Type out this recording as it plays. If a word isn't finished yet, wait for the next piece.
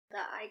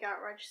that I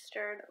got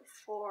registered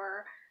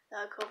for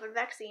the COVID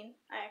vaccine.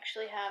 I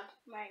actually have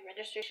my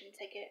registration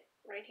ticket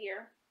right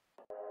here.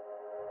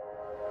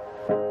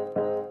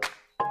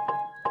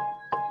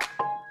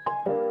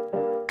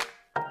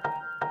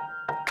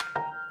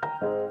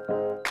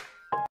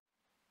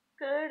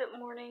 Good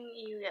morning,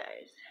 you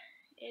guys.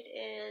 It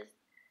is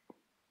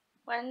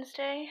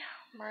Wednesday,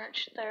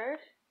 March 3rd,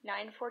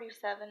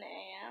 9:47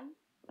 a.m.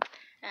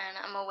 and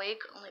I'm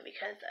awake only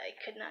because I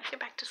could not get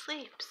back to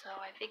sleep, so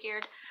I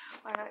figured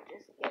why not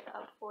just get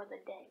up for the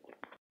day.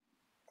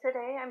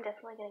 Today I'm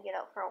definitely going to get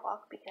out for a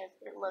walk because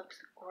it looks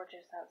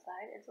gorgeous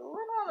outside. It's a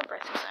little on the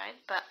brisk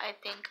side, but I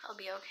think I'll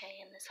be okay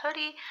in this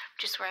hoodie. I'm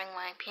just wearing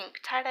my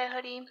pink tie-dye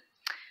hoodie,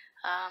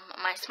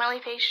 my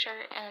smiley face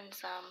shirt, and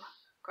some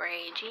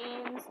gray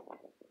jeans.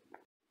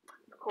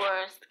 Of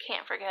course,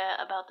 can't forget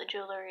about the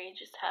jewelry.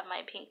 Just have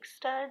my pink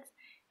studs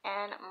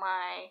and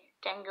my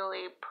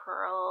dangly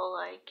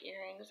pearl-like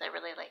earrings. I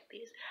really like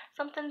these.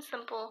 Something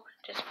simple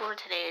just for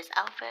today's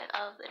outfit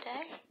of the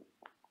day.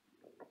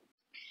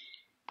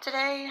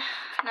 Today,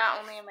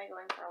 not only am I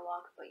going for a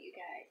walk, but you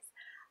guys,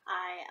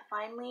 I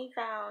finally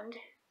found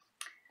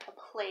a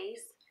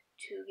place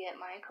to get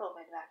my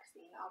COVID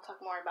vaccine. I'll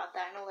talk more about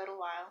that in a little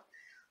while,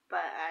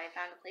 but I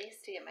found a place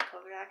to get my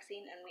COVID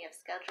vaccine, and we have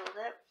scheduled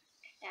it,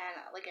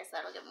 and like I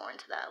said, I'll get more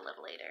into that a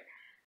little later.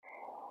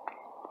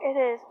 It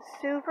is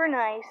super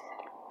nice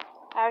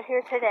out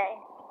here today.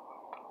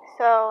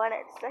 So, and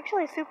it's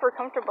actually super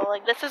comfortable.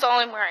 Like, this is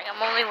all I'm wearing. I'm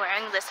only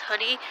wearing this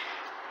hoodie.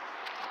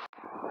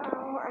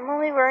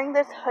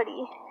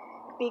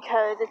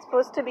 Because it's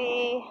supposed to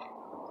be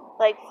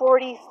like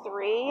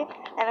 43,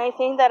 and I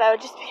think that I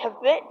would just be a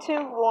bit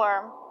too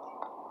warm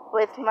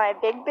with my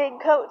big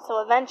coat,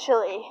 so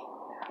eventually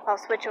I'll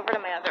switch over to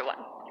my other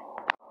one.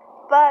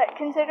 But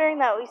considering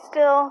that we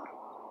still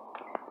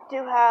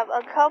do have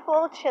a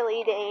couple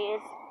chilly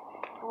days,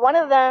 one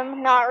of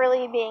them not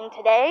really being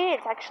today,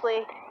 it's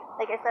actually,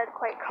 like I said,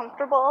 quite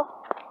comfortable.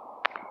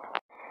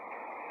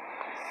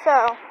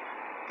 So,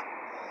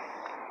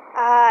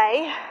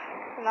 I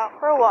am out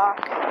for a walk.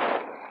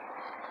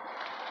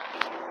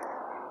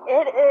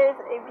 It is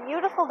a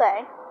beautiful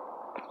day.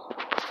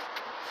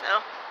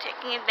 So,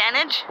 taking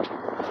advantage.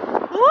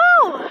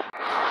 Woo!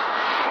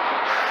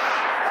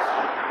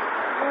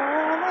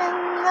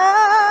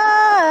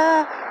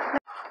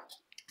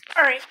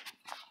 Alright,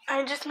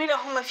 I just made it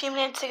home a few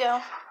minutes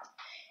ago,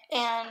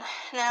 and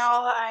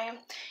now I'm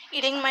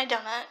eating my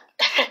donut,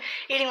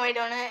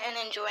 and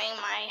enjoying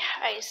my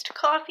iced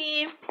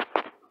coffee.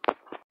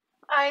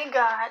 I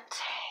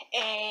got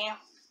a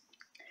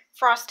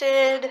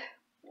frosted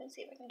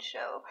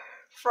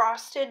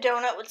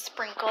donut with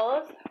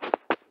sprinkles,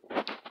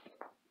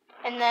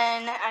 and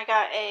then I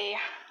got a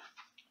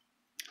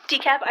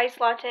decaf iced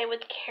latte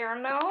with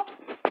caramel.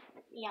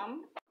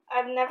 Yum.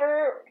 I've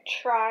never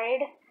tried,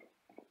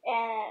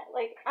 and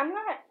like, I'm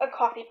not a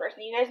coffee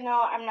person. You guys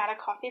know I'm not a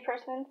coffee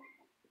person.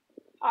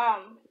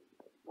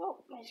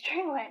 Oh, my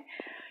string went.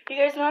 You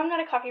guys know I'm not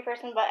a coffee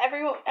person, but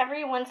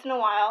every once in a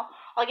while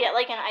I'll get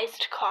like an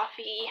iced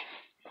coffee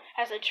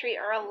as a treat,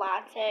 or a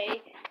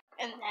latte.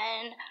 And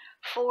then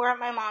for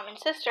my mom and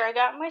sister, I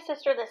got my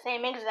sister the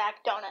same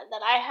exact donut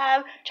that I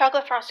have,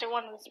 chocolate frosted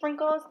one with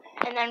sprinkles.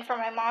 And then for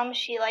my mom,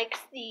 she likes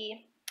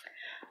the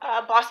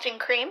Boston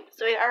cream,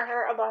 so we got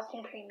her a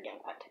Boston cream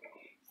donut.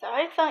 So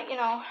I thought,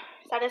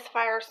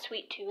 satisfy our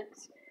sweet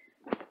tooths.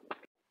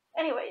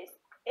 Anyways,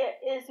 it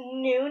is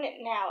noon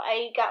now.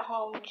 I got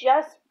home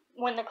just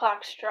when the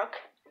clock struck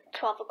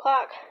 12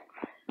 o'clock.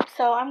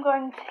 So I'm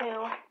going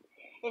to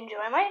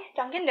enjoy my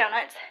Dunkin'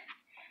 Donuts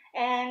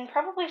and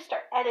probably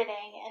start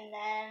editing and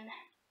then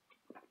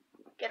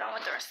get on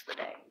with the rest of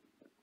the day.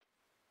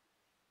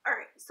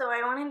 Alright, so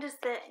I wanted to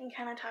sit and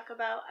kind of talk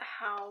about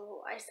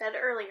how I said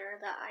earlier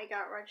that I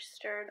got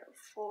registered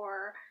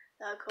for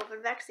the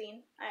COVID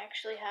vaccine. I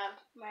actually have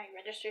my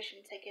registration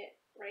ticket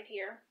right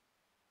here,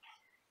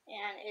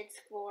 and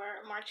it's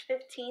for March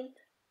 15th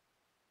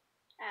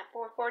at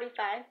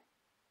 4:45.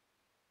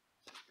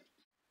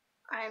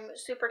 I'm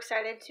super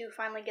excited to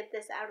finally get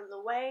this out of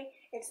the way.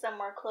 It's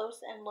somewhere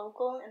close and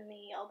local in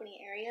the Albany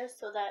area,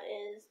 so that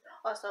is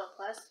also a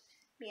plus.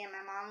 Me and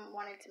my mom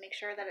wanted to make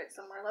sure that it's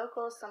somewhere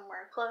local,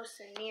 somewhere close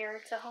and near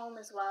to home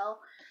as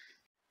well.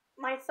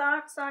 My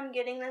thoughts on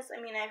getting this,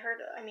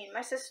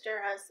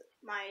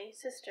 my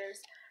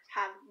sisters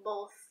have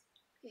both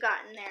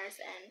gotten theirs,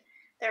 and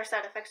their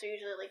side effects are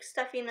usually like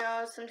stuffy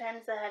nose,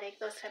 sometimes a headache,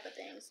 those type of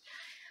things.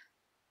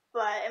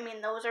 But,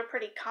 those are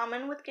pretty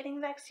common with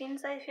getting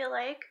vaccines, I feel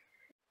like.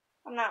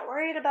 I'm not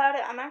worried about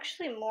it. I'm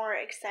actually more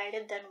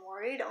excited than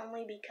worried,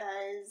 only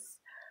because,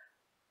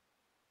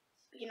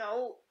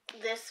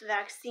 this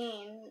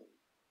vaccine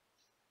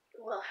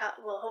will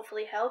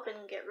hopefully help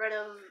and get rid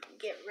of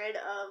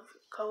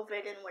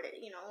COVID and what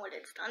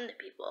it's done to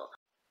people.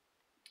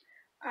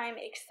 I'm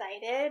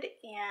excited,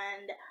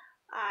 and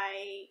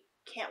I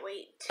can't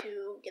wait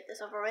to get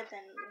this over with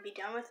and be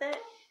done with it,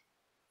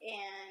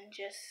 and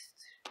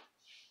just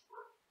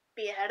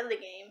be ahead of the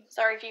game.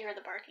 Sorry if you hear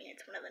the barking,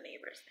 it's one of the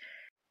neighbors.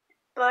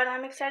 But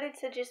I'm excited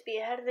to just be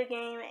ahead of the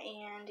game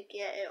and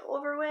get it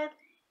over with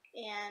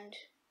and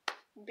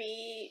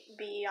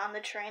be on the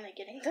train of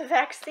getting the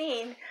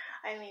vaccine.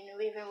 I mean,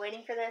 we've been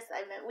waiting for this.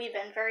 We've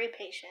been very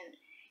patient,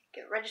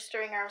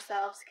 registering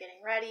ourselves,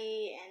 getting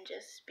ready, and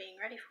just being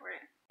ready for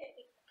it.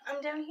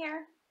 I'm down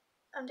here.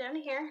 I'm down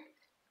here.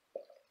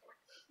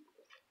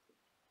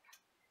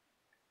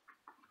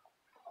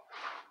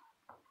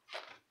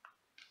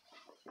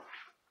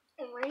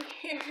 I'm right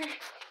here.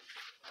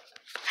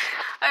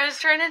 I was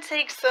trying to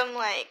take some,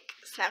 like,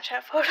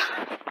 Snapchat photo.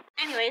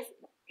 Anyways,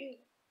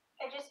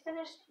 I just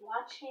finished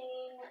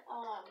watching,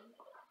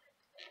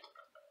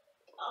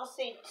 I'll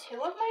say 2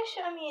 of my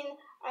shows. I mean,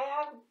 I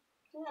have,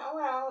 2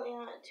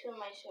 of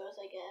my shows,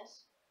 I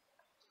guess.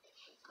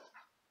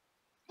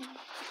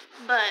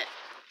 But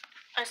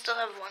I still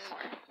have 1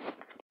 more.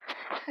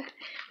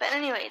 But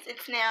anyways,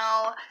 it's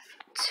now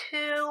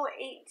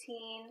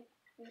 2:18.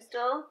 I'm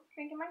still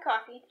drinking my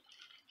coffee.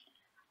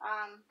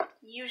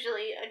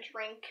 Usually a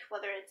drink,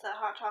 whether it's a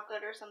hot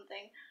chocolate or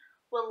something,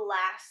 will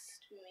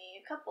last me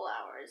a couple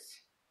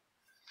hours.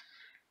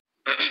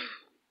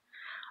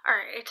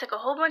 Alright, I took a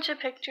whole bunch of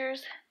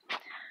pictures. I'm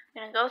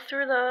gonna go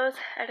through those,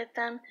 edit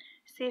them,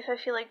 see if I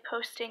feel like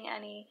posting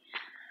any.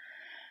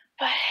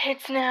 But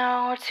it's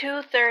now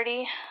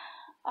 2:30.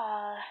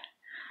 I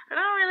don't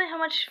know really how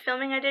much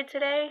filming I did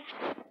today.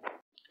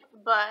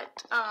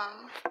 But,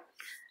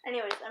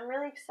 anyways, I'm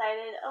really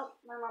excited. Oh,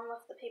 my mom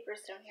left the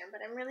papers down here,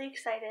 but I'm really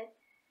excited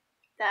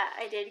that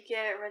I did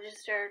get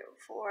registered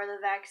for the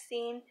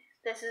vaccine.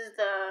 This is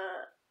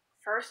the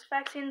first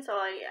vaccine, so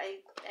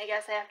I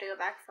guess I have to go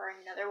back for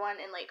another one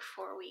in like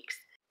 4 weeks.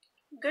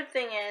 Good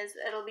thing is,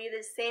 it'll be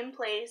the same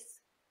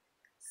place,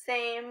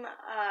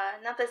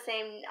 not the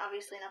same,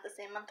 obviously not the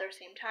same month or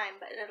same time,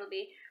 but it'll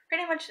be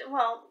pretty much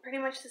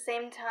the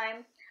same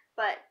time,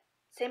 but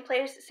same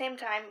place, same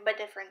time, but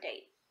different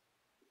date.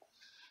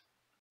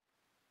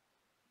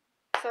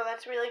 So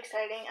that's really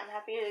exciting. I'm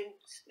happy to,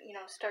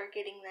 start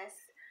getting this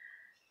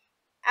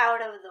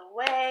out of the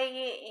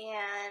way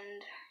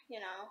and,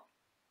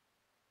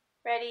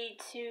 ready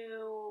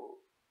to,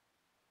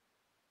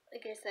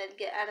 like I said,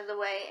 get out of the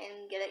way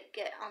and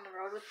get on the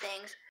road with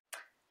things.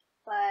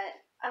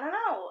 But I don't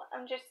know.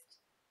 I'm just,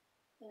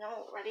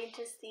 ready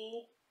to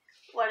see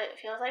what it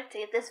feels like to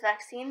get this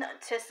vaccine.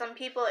 To some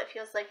people, it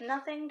feels like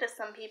nothing. To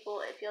some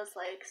people, it feels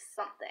like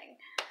something.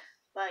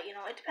 But,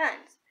 it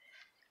depends.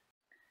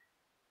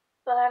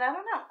 But I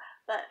don't know.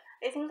 But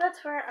I think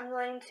that's where I'm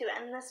going to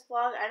end this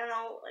vlog. I don't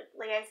know,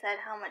 like I said,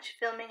 how much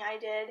filming I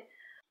did.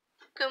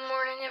 Good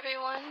morning,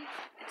 everyone.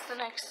 It's the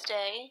next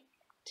day.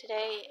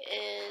 Today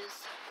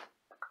is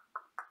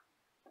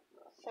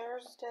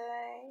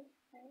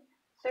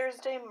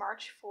Thursday,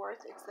 March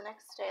 4th. It's the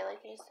next day,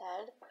 like I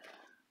said.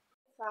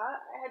 I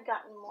thought I had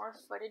gotten more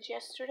footage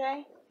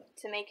yesterday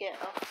to make it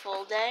a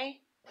full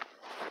day.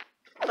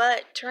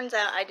 But turns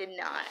out I did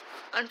not,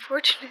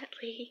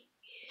 unfortunately.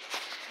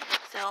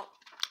 So,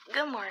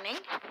 good morning.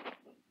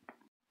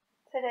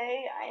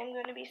 Today I am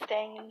going to be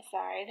staying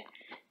inside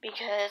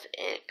because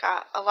it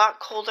got a lot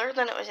colder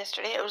than it was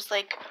yesterday. It was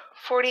like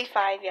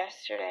 45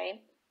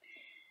 yesterday.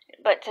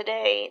 But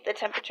today the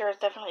temperature has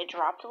definitely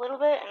dropped a little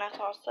bit, and it's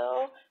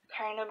also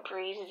kind of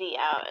breezy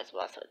out as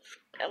well. So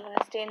I'm going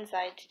to stay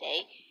inside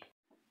today.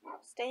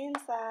 Stay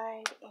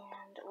inside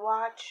and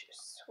watch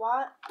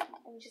SWAT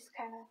and just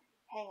kind of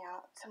hang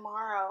out.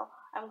 Tomorrow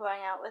I'm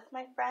going out with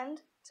my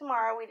friend.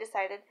 Tomorrow we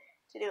decided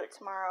to do it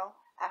tomorrow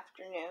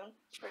afternoon.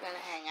 We're going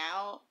to hang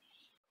out.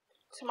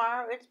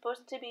 Tomorrow it's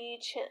supposed to be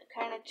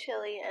kind of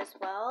chilly as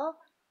well,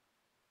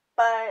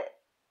 but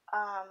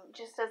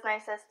just as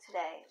nice as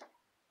today.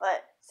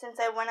 But since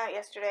I went out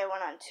yesterday, I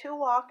went on 2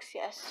 walks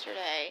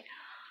yesterday,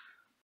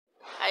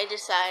 I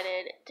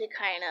decided to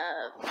kind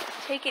of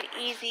take it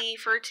easy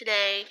for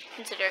today,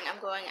 considering I'm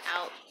going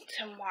out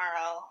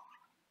tomorrow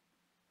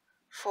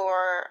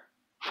for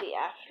the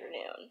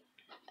afternoon.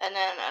 And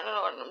then I don't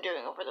know what I'm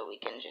doing over the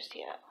weekend just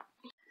yet.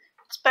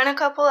 It's been a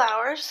couple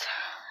hours.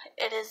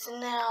 It is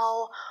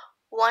now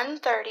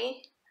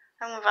 1:30.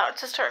 I'm about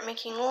to start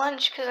making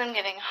lunch because I'm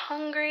getting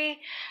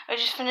hungry. I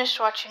just finished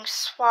watching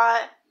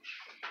SWAT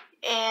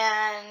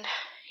and,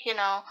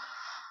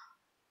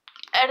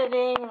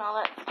 editing and all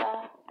that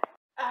stuff.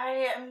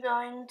 I am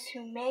going to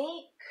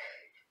make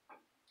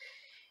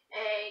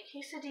a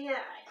quesadilla,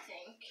 I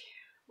think,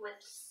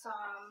 with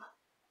some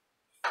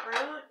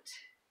fruit,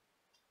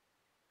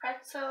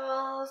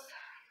 pretzels,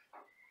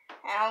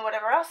 and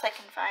whatever else I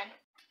can find.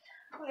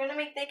 I'm going to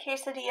make the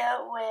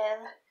quesadilla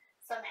with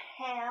some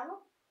ham,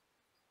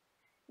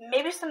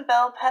 maybe some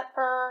bell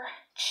pepper,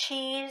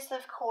 cheese,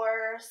 of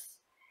course,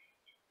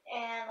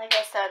 and like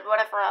I said,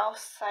 whatever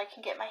else I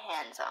can get my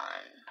hands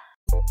on.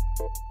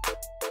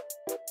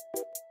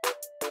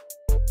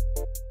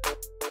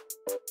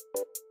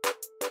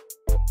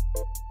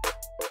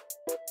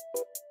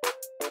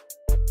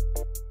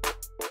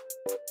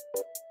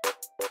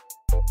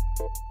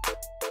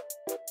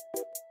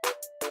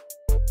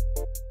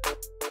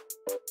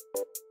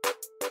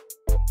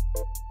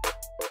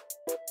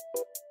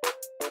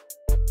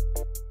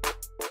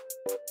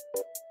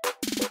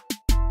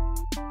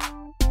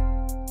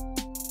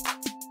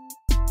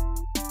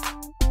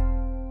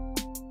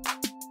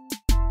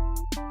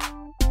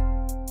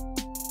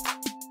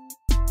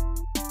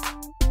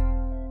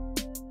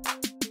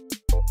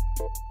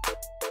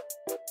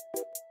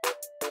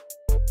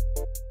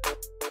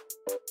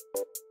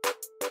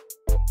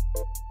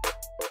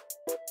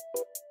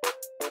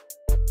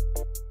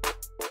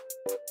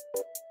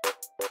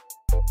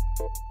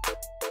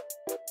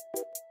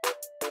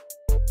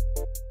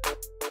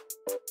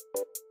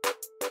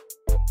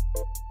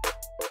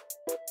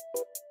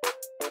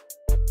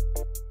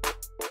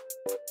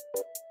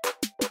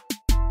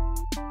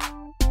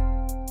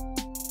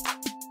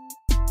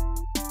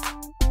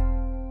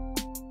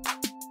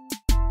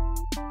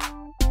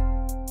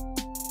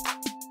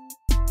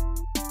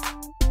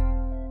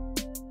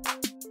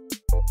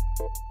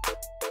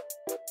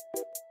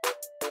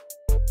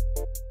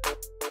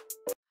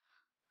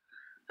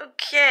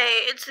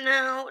 Okay, it's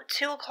now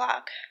 2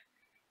 o'clock,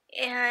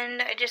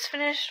 and I just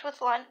finished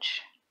with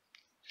lunch.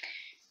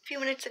 A few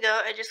minutes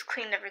ago, I just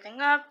cleaned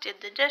everything up,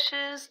 did the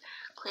dishes,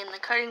 cleaned the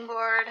cutting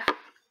board.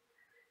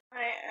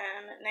 I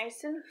am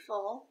nice and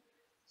full,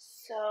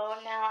 so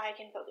now I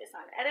can focus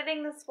on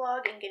editing this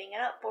vlog and getting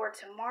it up for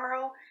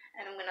tomorrow,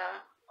 and I'm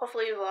gonna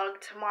hopefully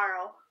vlog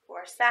tomorrow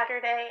for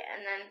Saturday,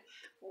 and then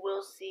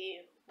we'll see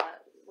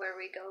where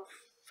we go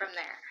from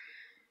there.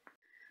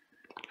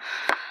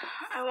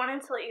 I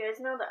wanted to let you guys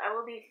know that I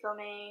will be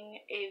filming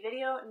a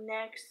video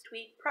next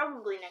week,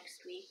 probably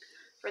next week,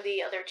 for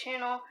the other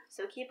channel,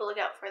 so keep a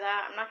lookout for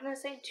that. I'm not going to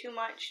say too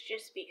much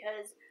just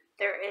because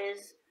there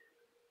is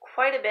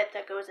quite a bit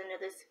that goes into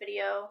this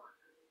video.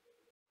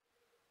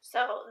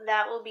 So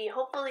that will be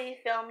hopefully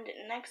filmed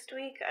next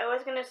week. I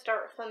was going to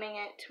start filming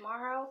it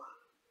tomorrow,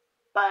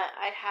 but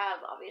I have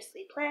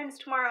obviously plans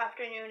tomorrow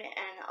afternoon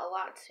and a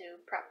lot to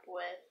prep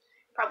with.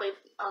 Probably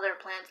other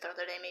plans the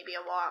other day, maybe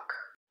a walk.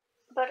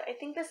 But I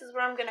think this is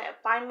where I'm going to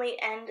finally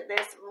end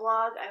this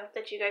vlog. I hope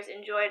that you guys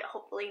enjoyed.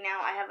 Hopefully now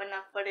I have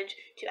enough footage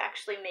to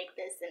actually make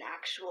this an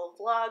actual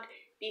vlog,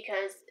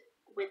 because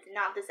with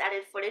not this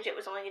added footage, it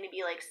was only going to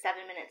be like 7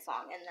 minutes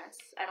long, and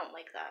I don't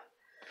like that.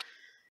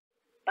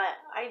 But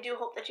I do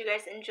hope that you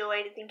guys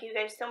enjoyed. Thank you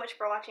guys so much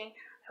for watching.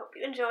 I hope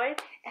you enjoyed,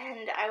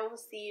 and I will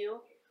see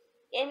you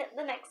in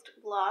the next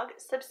vlog.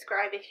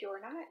 Subscribe if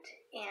you're not,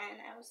 and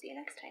I will see you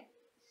next time.